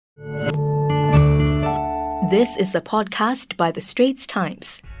This is a podcast by The Straits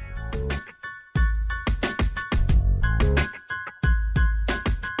Times.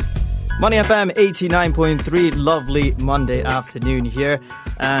 Money FM 89.3, lovely Monday afternoon here.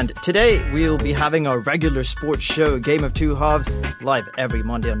 And today we'll be having our regular sports show, Game of Two Halves, live every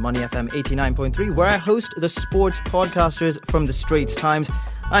Monday on Money FM 89.3, where I host the sports podcasters from The Straits Times.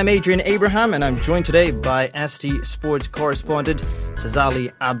 I'm Adrian Abraham, and I'm joined today by ST sports correspondent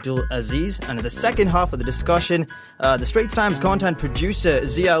Sazali Abdul Aziz. And in the second half of the discussion, the Straits Times content producer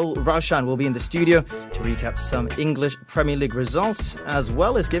Ziaul Rashan will be in the studio to recap some English Premier League results, as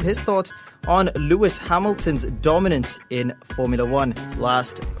well as give his thoughts on Lewis Hamilton's dominance in Formula One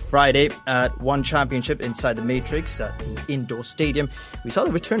last Friday at One Championship inside the Matrix at the indoor stadium. We saw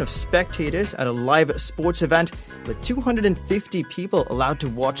the return of spectators at a live sports event with 250 people allowed to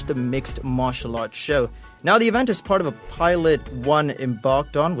watch the mixed martial arts show. Now the event is part of a pilot One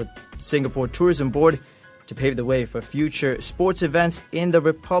embarked on with Singapore Tourism Board to pave the way for future sports events in the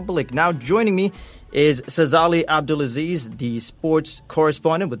Republic. Now joining me is Sazali Abdulaziz, the sports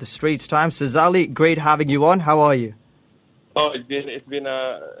correspondent with the Straits Times. Sazali, great having you on. How are you? Oh, it's been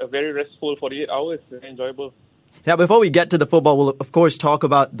a very restful 48 hours. Very enjoyable. Now, before we get to the football, we'll of course talk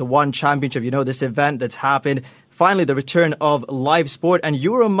about the One Championship. You know, this event that's happened. Finally, the return of live sport, and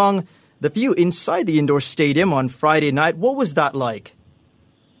you were among the few inside the indoor stadium on Friday night. What was that like?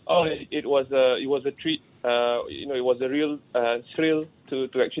 Oh, it was a treat. It was a real thrill to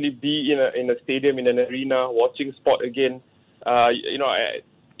actually be in a stadium, in an arena, watching sport again. It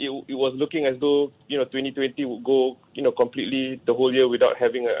was looking as though 2020 would go completely the whole year without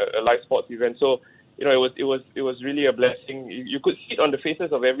having a live sports event. So it was really a blessing. You could see it on the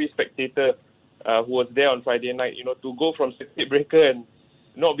faces of every spectator who was there on Friday night. To go from circuit breaker and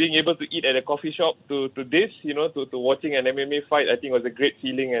not being able to eat at a coffee shop to this, to watching an MMA fight, I think was a great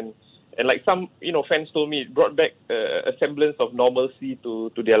feeling. And like some fans told me, it brought back a semblance of normalcy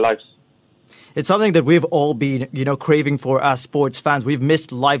to their lives. It's something that we've all been, craving for as sports fans. We've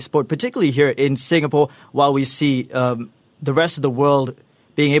missed live sport, particularly here in Singapore, while we see the rest of the world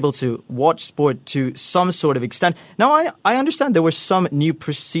being able to watch sport to some sort of extent. Now, I understand there were some new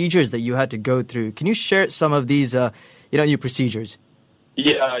procedures that you had to go through. Can you share some of these, new procedures?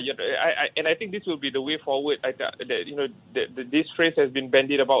 Yeah, I think this will be the way forward. This phrase has been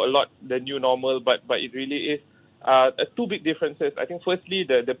bandied about a lot, the new normal, but it really is two big differences. I think firstly,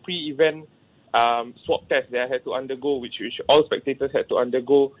 the pre-event swab test that I had to undergo, which all spectators had to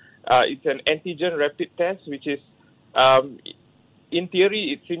undergo. It's an antigen rapid test, which is, in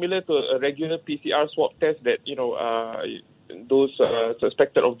theory, it's similar to a regular PCR swab test that those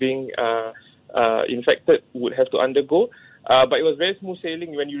suspected of being infected would have to undergo. But it was very smooth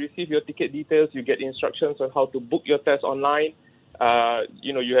sailing. When you receive your ticket details, you get instructions on how to book your test online.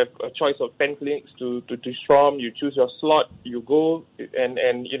 You have a choice of 10 clinics to choose from. You choose your slot, you go,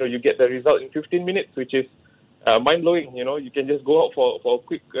 and you get the result in 15 minutes, which is mind-blowing. You can just go out for a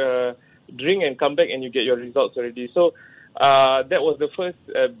quick drink and come back and you get your results already. So that was the first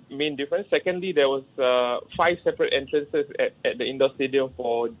main difference. Secondly, there was 5 separate entrances at the indoor stadium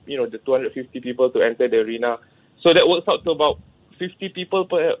for the 250 people to enter the arena. So that works out to about 50 people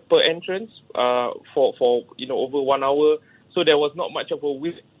per entrance for over 1 hour. So there was not much of a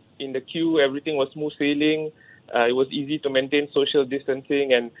wait in the queue. Everything was smooth sailing. It was easy to maintain social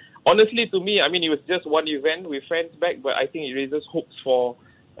distancing. And honestly, to me, it was just one event with fans back, but I think it raises hopes for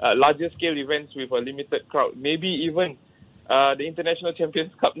larger scale events with a limited crowd. Maybe even the International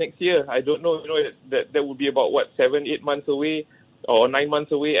Champions Cup next year. I don't know. That would be about 7-8 months away or 9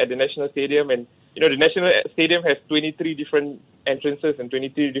 months away at the National Stadium. And the National Stadium has 23 different entrances and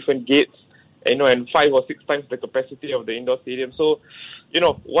 23 different gates, and 5 or 6 times the capacity of the indoor stadium. So,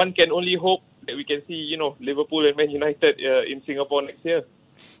 one can only hope that we can see, Liverpool and Man United in Singapore next year.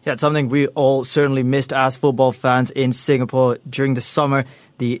 Yeah, it's something we all certainly missed as football fans in Singapore during the summer,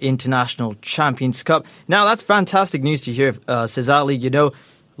 the International Champions Cup. Now, that's fantastic news to hear, Sazali.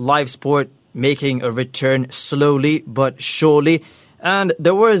 Live sport making a return slowly but surely. And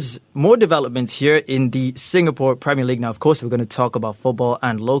there was more developments here in the Singapore Premier League. Now, of course, we're going to talk about football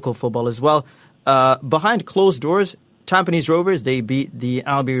and local football as well. Behind closed doors, Tampines Rovers, they beat the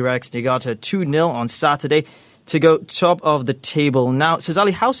Albi Rex Niigata 2-0 on Saturday to go top of the table. Now,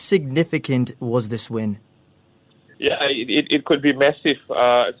 Sazali, how significant was this win? Yeah, it could be massive,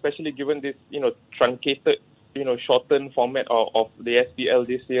 especially given this, truncated, shortened format of the SPL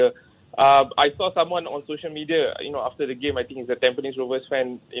this year. I saw someone on social media, after the game, I think he's a Tampines Rovers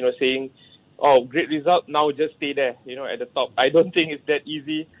fan, saying, oh, great result, now just stay there, at the top. I don't think it's that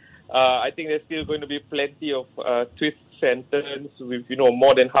easy. I think there's still going to be plenty of twists and turns with,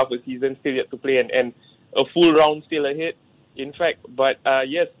 more than half a season still yet to play. And a full round still ahead. In fact, but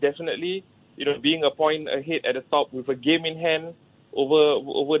yes, definitely, being a point ahead at the top with a game in hand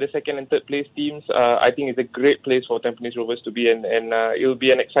over the second and third place teams, I think it's a great place for Tampines Rovers to be, and it'll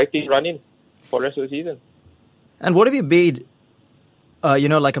be an exciting run-in for the rest of the season. And what have you made,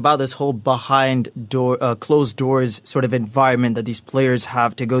 about this whole closed doors sort of environment that these players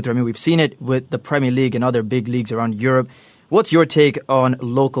have to go through? I mean, we've seen it with the Premier League and other big leagues around Europe. What's your take on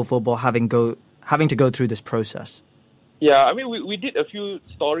local football having to go through this process? Yeah, I mean, we did a few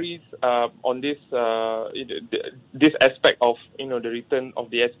stories on this this aspect of the return of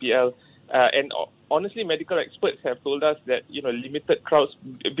the SPL, and honestly, medical experts have told us that limited crowds,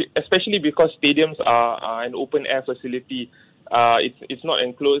 especially because stadiums are an open air facility, it's not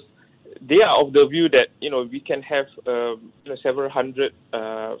enclosed. They are of the view that we can have several hundred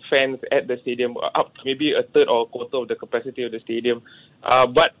fans at the stadium, up to maybe a third or a quarter of the capacity of the stadium,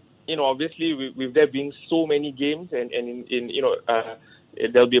 but obviously, with there being so many games, and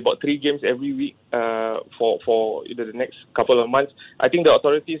there'll be about 3 games every week for the next couple of months. I think the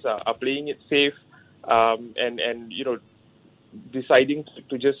authorities are playing it safe, and deciding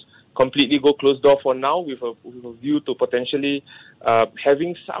to just completely go closed door for now, with a view to potentially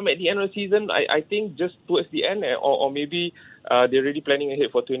having some at the end of the season. I think just towards the end, or maybe they're already planning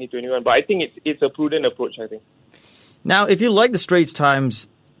ahead for 2021. But I think it's a prudent approach, I think. Now, if you like the Straits Times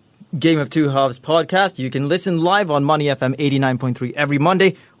Game of Two Halves podcast, you can listen live on Money FM 89.3 every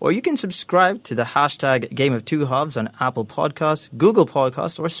Monday, or you can subscribe to the hashtag Game of Two Halves on Apple Podcasts, Google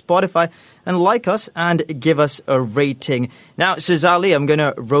Podcasts, or Spotify, and like us and give us a rating. Now, Shazali, I'm going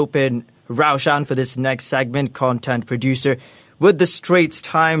to rope in Raushan for this next segment, content producer with the Straits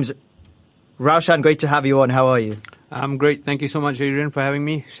Times. Raushan, great to have you on. How are you? I'm great. Thank you so much, Adrian, for having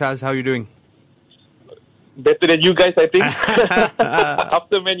me. Shaz, how are you doing? Better than you guys, I think,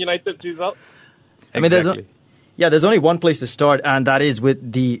 after Man United's result. I mean, there's only one place to start, and that is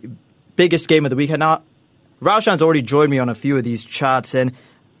with the biggest game of the weekend. Now, Raushan's already joined me on a few of these chats, and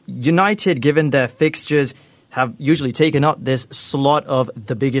United, given their fixtures, have usually taken up this slot of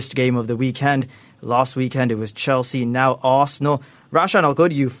the biggest game of the weekend. Last weekend, it was Chelsea, now Arsenal. Raushan, I'll go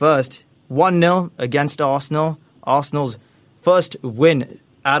to you first. 1-0 against Arsenal. Arsenal's first win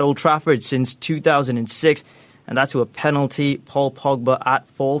at Old Trafford since 2006, and that's to a penalty. Paul Pogba at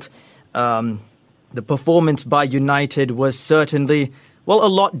fault. The performance by United was certainly, a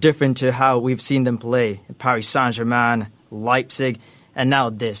lot different to how we've seen them play. Paris Saint-Germain, Leipzig, and now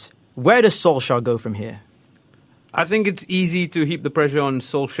this. Where does Solskjaer go from here? I think it's easy to heap the pressure on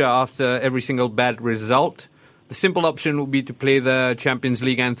Solskjaer after every single bad result. The simple option would be to play the Champions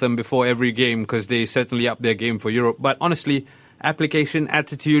League anthem before every game, because they certainly up their game for Europe. But honestly, application,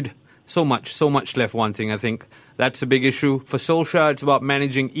 attitude, so much left wanting. I think that's a big issue. For Solskjaer, it's about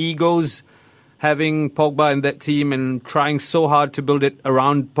managing egos, having Pogba in that team and trying so hard to build it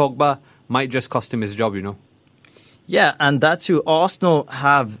around Pogba might just cost him his job, Yeah, and that's who Arsenal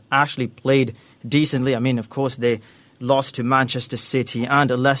have actually played decently. I mean, of course, they lost to Manchester City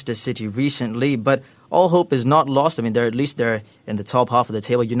and Leicester City recently, but all hope is not lost. I mean, they're in the top half of the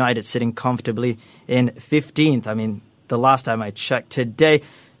table. United sitting comfortably in 15th. I mean, the last time I checked today.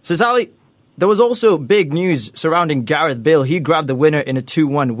 So, Sally, there was also big news surrounding Gareth Bale. He grabbed the winner in a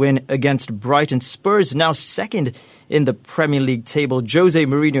 2-1 win against Brighton. Spurs now second in the Premier League table. Jose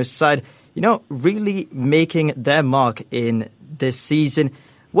Mourinho's side, really making their mark in this season.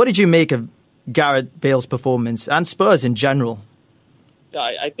 What did you make of Gareth Bale's performance and Spurs in general? Yeah,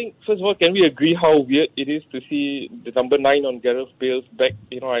 I think, first of all, can we agree how weird it is to see the number 9 on Gareth Bale's back?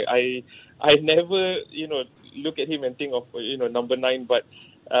 I never, look at him and think of, number 9, but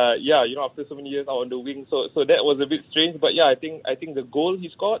after so many years out on the wing, so that was a bit strange. But yeah, I think the goal he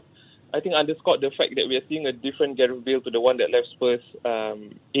scored, I think underscored the fact that we are seeing a different Gareth Bale to the one that left Spurs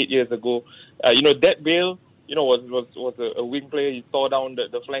 8 years ago. That Bale, was a wing player. He tore down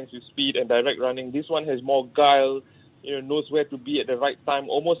the flanks with speed and direct running. This one has more guile, knows where to be at the right time,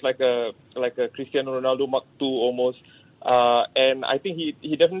 almost like a Cristiano Ronaldo Mark II almost. And I think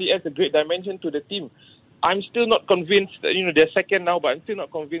he definitely adds a great dimension to the team. I'm still not convinced, they're second now, but I'm still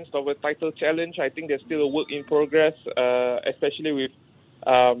not convinced of a title challenge. I think there's still a work in progress, especially with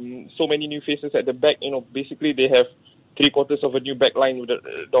so many new faces at the back. Basically they have 3/4 of a new back line with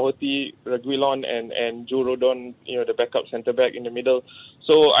Doherty, Reguilon, and Joe Rodon, the backup centre-back in the middle.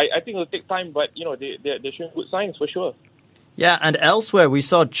 So I think it'll take time, but, they're showing good signs for sure. Yeah, and elsewhere, we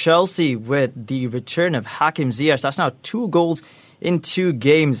saw Chelsea with the return of Hakim Ziyech. That's now 2 goals in 2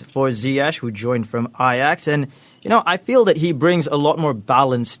 games for Ziyech, who joined from Ajax. And, I feel that he brings a lot more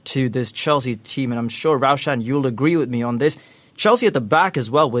balance to this Chelsea team. And I'm sure, Raushan, you'll agree with me on this. Chelsea at the back as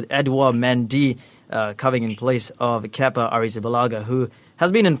well, with Edouard Mendy coming in place of Kepa Arrizabalaga, who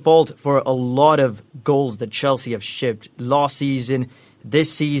has been in fault for a lot of goals that Chelsea have shipped last season,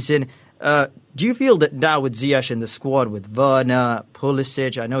 this season. Do you feel that now with Ziyech in the squad, with Werner,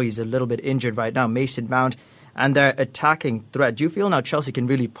 Pulisic, I know he's a little bit injured right now, Mason Mount, and their attacking threat, do you feel now Chelsea can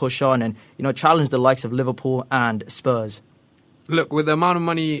really push on and, challenge the likes of Liverpool and Spurs? Look, with the amount of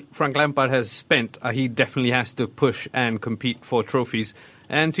money Frank Lampard has spent, he definitely has to push and compete for trophies.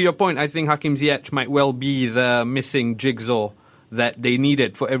 And to your point, I think Hakim Ziyech might well be the missing jigsaw that they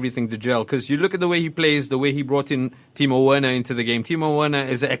needed for everything to gel. Because you look at the way he plays, the way he brought in Timo Werner into the game. Timo Werner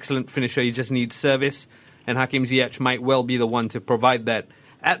is an excellent finisher. He just needs service. And Hakim Ziyech might well be the one to provide that.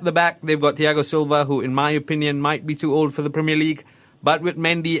 At the back, they've got Thiago Silva, who, in my opinion, might be too old for the Premier League. But with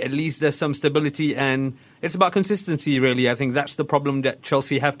Mendy, at least there's some stability, and it's about consistency, really. I think that's the problem that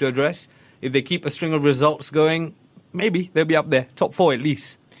Chelsea have to address. If they keep a string of results going, maybe they'll be up there, top 4 at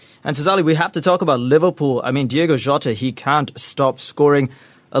least. And Sazali, we have to talk about Liverpool. I mean, Diego Jota, he can't stop scoring.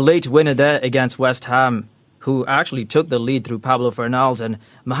 A late winner there against West Ham, who actually took the lead through Pablo Fornals and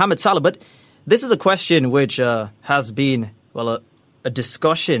Mohamed Salah. But this is a question which has been, a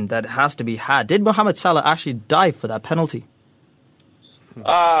discussion that has to be had. Did Mohamed Salah actually dive for that penalty?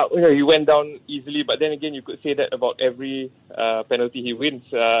 He went down easily, but then again, you could say that about every penalty he wins.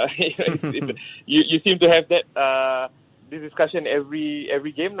 You seem to have that this discussion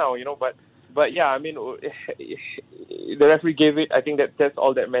every game now, But yeah, I mean, the referee gave it. I think that's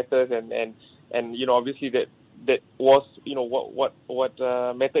all that matters, and obviously that was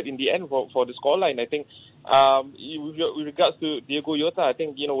what mattered in the end for the scoreline. I think with regards to Diego Jota, I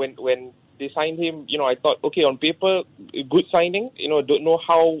think when they signed him, I thought, okay, on paper, good signing. Don't know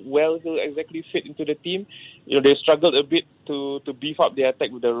how well he'll exactly fit into the team. They struggled a bit to beef up their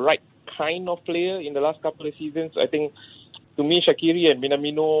attack with the right kind of player in the last couple of seasons. I think, to me, Shaqiri and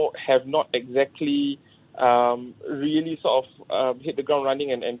Minamino have not exactly really sort of hit the ground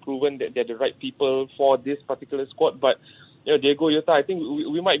running and proven that they're the right people for this particular squad. But Diego Jota, I think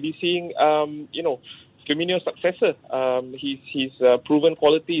we might be seeing Firmino's successor. He's proven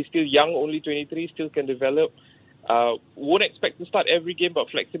quality. He's still young, only 23, still can develop. Won't expect to start every game, but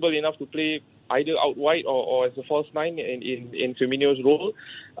flexible enough to play either out wide or as a false nine in Firmino's role.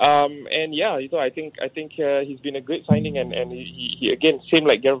 I think he's been a great signing, and he again, same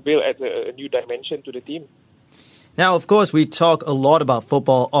like Gareth Bale, adds a new dimension to the team. Now, of course, we talk a lot about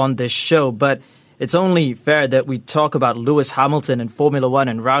football on this show, but it's only fair that we talk about Lewis Hamilton and Formula One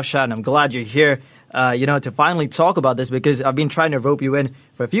and Raushan. I'm glad you're here, to finally talk about this, because I've been trying to rope you in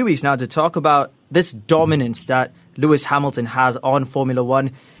for a few weeks now to talk about this dominance that Lewis Hamilton has on Formula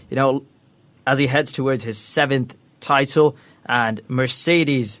One, as he heads towards his 7th title, and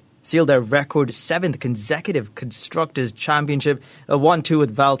Mercedes sealed their record 7th consecutive Constructors' Championship, a 1-2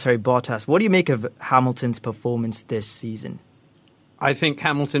 with Valtteri Bottas. What do you make of Hamilton's performance this season? I think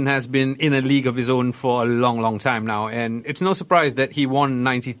Hamilton has been in a league of his own for a long, long time now, and it's no surprise that he won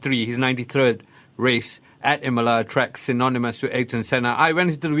his 93rd race at Imola, a track synonymous with Ayrton Senna. I went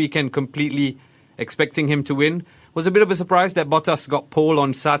into the weekend completely expecting him to win. Was a bit of a surprise that Bottas got pole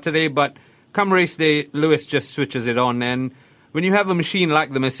on Saturday, but come race day, Lewis just switches it on. And when you have a machine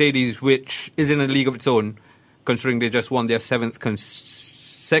like the Mercedes, which is in a league of its own, considering they just won their 7th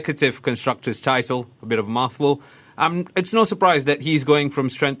consecutive Constructors' title, a bit of a mouthful, it's no surprise that he's going from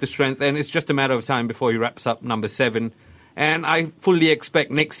strength to strength, and it's just a matter of time before he wraps up number 7. And I fully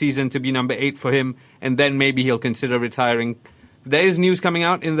expect next season to be number 8 for him, and then maybe he'll consider retiring. There is news coming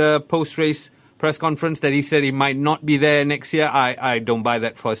out in the post-race press conference that he said he might not be there next year. I don't buy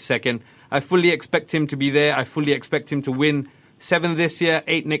that for a second. I fully expect him to be there. I fully expect him to win 7 this year,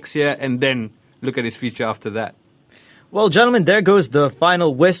 8 next year, and then look at his future after that. Well, gentlemen, there goes the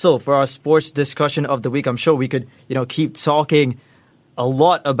final whistle for our sports discussion of the week. I'm sure we could, keep talking a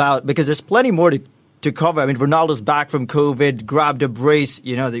lot about, because there's plenty more to cover. I mean, Ronaldo's back from COVID, grabbed a brace,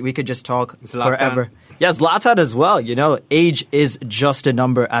 we could just talk forever. Yes, Zlatan as well, age is just a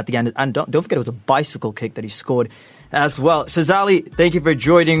number at the end. And don't forget, it was a bicycle kick that he scored as well. Sazali, thank you for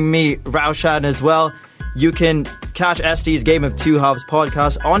joining me. Raushan as well. You can catch ST's Game of Two Halves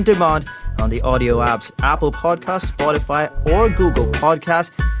podcast on demand on the audio apps, Apple Podcasts, Spotify, or Google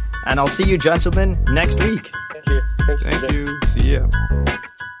Podcasts. And I'll see you gentlemen next week. Thank you. Thank you. See ya.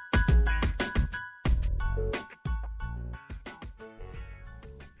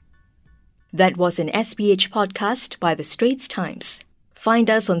 That was an SPH podcast by The Straits Times. Find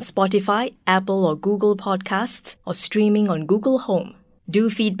us on Spotify, Apple or Google Podcasts, or streaming on Google Home. Do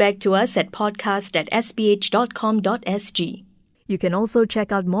feedback to us at podcast@sph.com.sg. You can also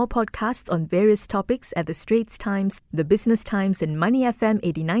check out more podcasts on various topics at The Straits Times, The Business Times and Money FM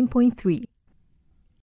 89.3.